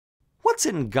what's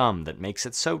in gum that makes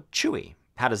it so chewy?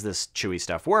 How does this chewy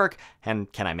stuff work, and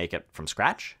can I make it from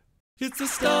scratch? It's the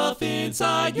stuff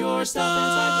inside your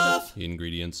stuff.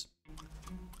 Ingredients.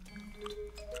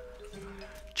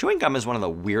 Chewing gum is one of the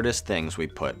weirdest things we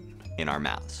put in our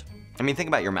mouths. I mean, think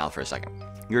about your mouth for a second.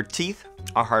 Your teeth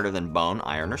are harder than bone,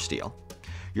 iron, or steel.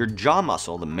 Your jaw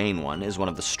muscle, the main one, is one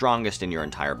of the strongest in your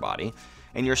entire body.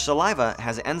 And your saliva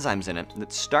has enzymes in it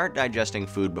that start digesting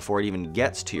food before it even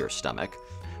gets to your stomach.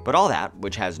 But all that,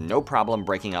 which has no problem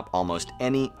breaking up almost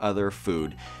any other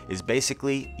food, is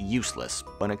basically useless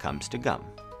when it comes to gum.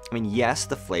 I mean, yes,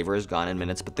 the flavor is gone in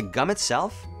minutes, but the gum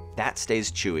itself, that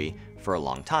stays chewy for a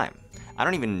long time. I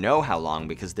don't even know how long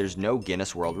because there's no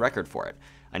Guinness World Record for it.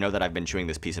 I know that I've been chewing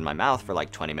this piece in my mouth for like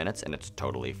 20 minutes and it's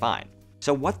totally fine.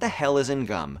 So what the hell is in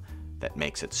gum that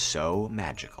makes it so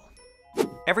magical?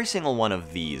 Every single one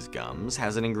of these gums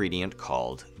has an ingredient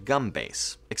called gum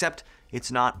base, except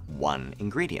it's not one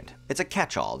ingredient. It's a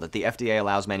catch-all that the FDA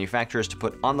allows manufacturers to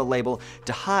put on the label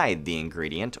to hide the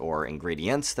ingredient or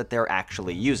ingredients that they're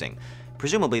actually using.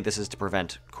 Presumably this is to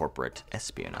prevent corporate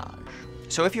espionage.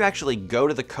 So if you actually go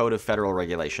to the Code of Federal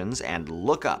Regulations and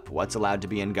look up what's allowed to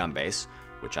be in gum base,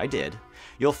 which I did,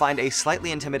 you'll find a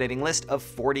slightly intimidating list of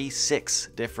 46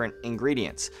 different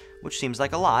ingredients, which seems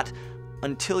like a lot,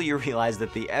 until you realize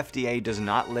that the FDA does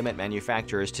not limit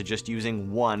manufacturers to just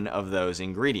using one of those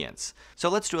ingredients. So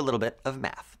let's do a little bit of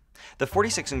math. The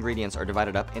 46 ingredients are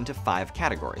divided up into 5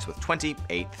 categories with 20,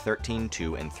 8, 13,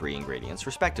 2, and 3 ingredients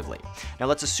respectively. Now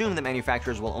let's assume that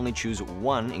manufacturers will only choose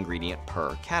one ingredient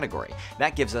per category.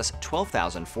 That gives us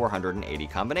 12,480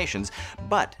 combinations,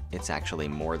 but it's actually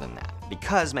more than that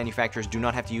because manufacturers do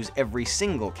not have to use every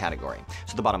single category.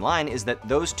 So the bottom line is that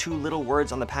those 2 little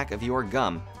words on the pack of your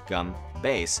gum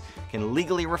base, can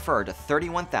legally refer to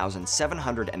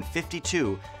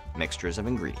 31,752 mixtures of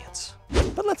ingredients.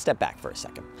 But let's step back for a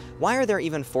second. Why are there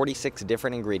even 46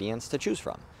 different ingredients to choose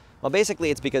from? Well,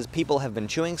 basically it's because people have been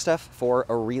chewing stuff for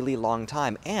a really long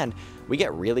time, and we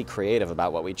get really creative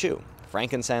about what we chew.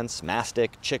 Frankincense,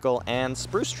 mastic, chicle, and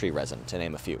spruce tree resin, to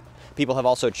name a few. People have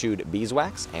also chewed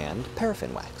beeswax and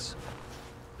paraffin wax.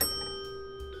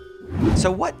 So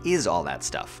what is all that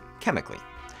stuff, chemically?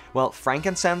 Well,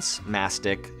 frankincense,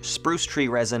 mastic, spruce tree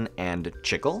resin, and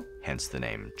chicle, hence the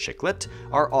name chiclet,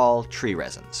 are all tree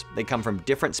resins. They come from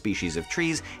different species of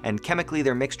trees, and chemically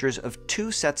they're mixtures of 2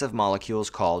 sets of molecules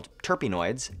called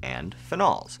terpenoids and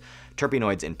phenols.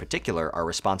 Terpenoids in particular are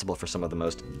responsible for some of the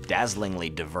most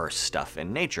dazzlingly diverse stuff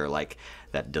in nature, like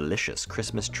that delicious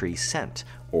Christmas tree scent,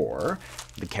 or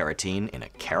the carotene in a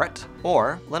carrot,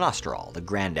 or linosterol, the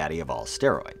granddaddy of all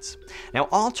steroids. Now,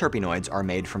 all terpenoids are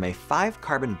made from a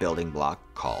 5-carbon building block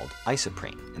called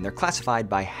isoprene, and they're classified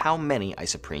by how many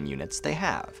isoprene units they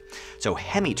have. So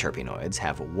hemiterpenoids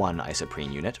have 1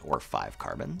 isoprene unit, or 5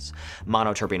 carbons.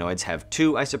 Monoterpenoids have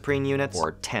 2 isoprene units,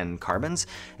 or 10 carbons,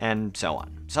 and so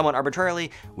on. Somewhat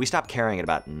arbitrarily, we stop caring at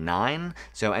about 9,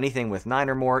 so anything with 9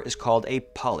 or more is called a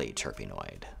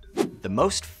polyterpenoid. The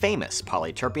most famous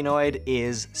polyterpenoid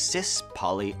is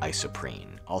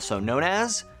cis-polyisoprene, also known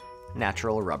as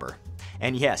natural rubber.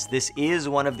 And yes, this is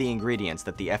one of the ingredients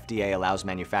that the FDA allows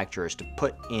manufacturers to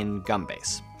put in gum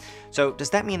base. So does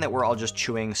that mean that we're all just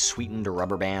chewing sweetened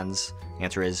rubber bands? The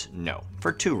answer is no,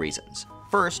 for 2 reasons.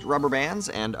 First, rubber bands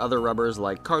and other rubbers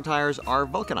like car tires are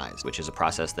vulcanized, which is a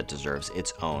process that deserves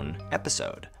its own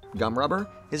episode. Gum rubber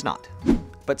is not.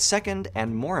 But second,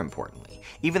 and more importantly,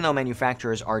 even though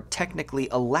manufacturers are technically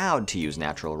allowed to use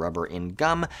natural rubber in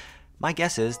gum, my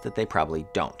guess is that they probably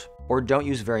don't, or don't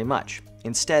use very much.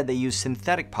 Instead, they use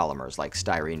synthetic polymers like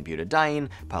styrene butadiene,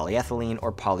 polyethylene,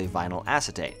 or polyvinyl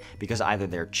acetate, because either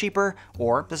they're cheaper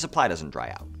or the supply doesn't dry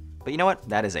out. But you know what?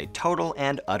 That is a total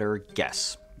and utter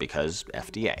guess, because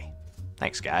FDA.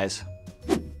 Thanks, guys.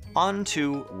 On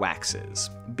to waxes.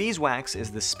 Beeswax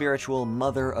is the spiritual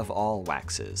mother of all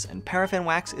waxes, and paraffin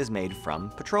wax is made from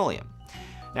petroleum.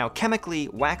 Now, chemically,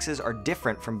 waxes are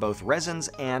different from both resins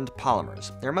and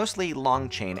polymers. They're mostly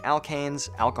long-chain alkanes,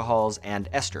 alcohols,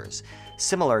 and esters,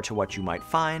 similar to what you might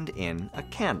find in a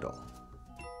candle.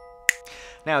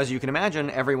 Now, as you can imagine,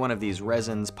 every one of these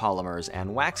resins, polymers,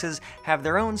 and waxes have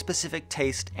their own specific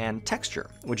taste and texture,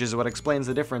 which is what explains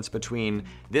the difference between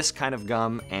this kind of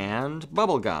gum and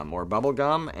bubble gum, or bubble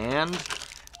gum and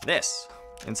this.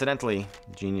 Incidentally,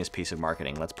 genius piece of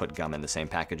marketing. Let's put gum in the same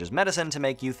package as medicine to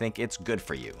make you think it's good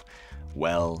for you.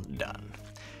 Well done.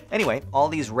 Anyway, all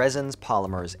these resins,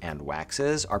 polymers, and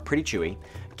waxes are pretty chewy,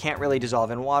 can't really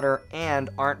dissolve in water, and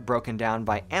aren't broken down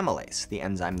by amylase, the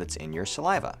enzyme that's in your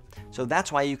saliva. So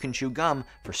that's why you can chew gum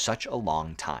for such a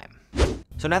long time.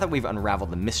 So now that we've unraveled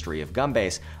the mystery of gum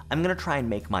base, I'm gonna try and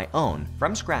make my own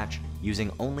from scratch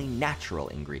using only natural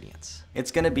ingredients. It's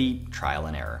gonna be trial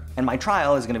and error. And my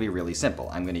trial is gonna be really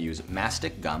simple. I'm gonna use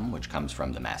mastic gum, which comes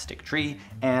from the mastic tree,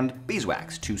 and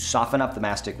beeswax to soften up the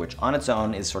mastic, which on its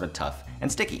own is sort of tough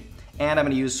and sticky. And I'm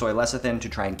gonna use soy lecithin to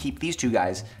try and keep these two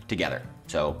guys together.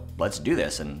 So let's do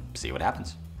this and see what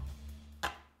happens.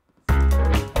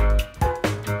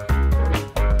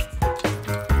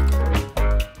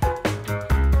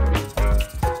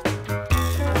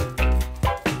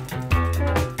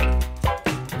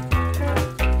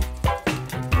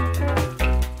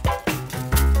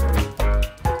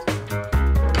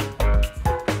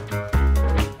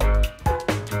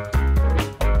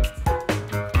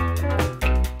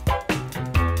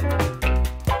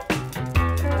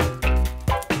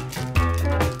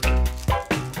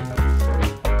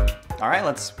 All right,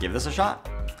 let's give this a shot.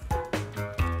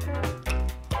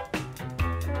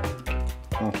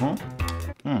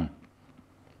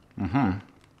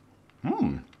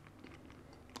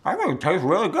 I think it tastes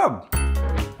really good.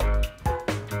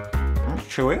 It's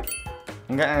chewy.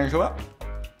 I'm getting into it.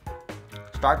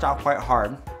 Starts out quite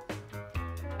hard,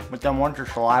 but then once your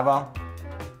saliva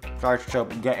starts to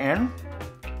get in,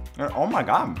 oh my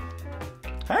God.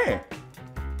 Hey,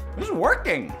 this is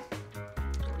working.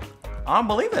 I don't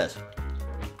believe this.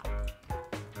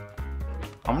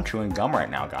 I'm chewing gum right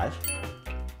now, guys.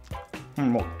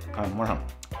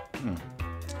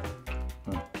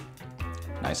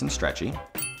 Nice and stretchy.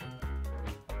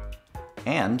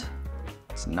 And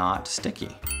it's not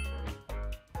sticky.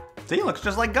 See, it looks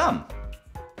just like gum.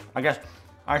 I guess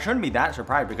I shouldn't be that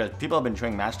surprised because people have been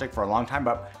chewing mastic for a long time,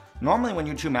 but normally when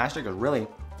you chew mastic, it's really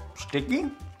sticky.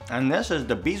 And this is,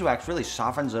 the beeswax really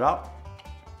softens it up.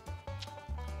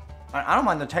 I don't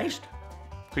mind the taste.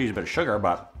 Could use a bit of sugar,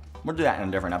 but we'll do that in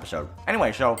a different episode.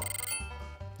 Anyway, so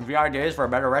if you have ideas for a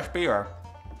better recipe or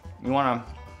you wanna,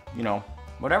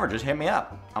 whatever, just hit me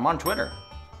up. I'm on Twitter.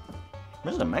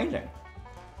 This is amazing.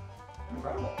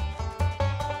 Incredible.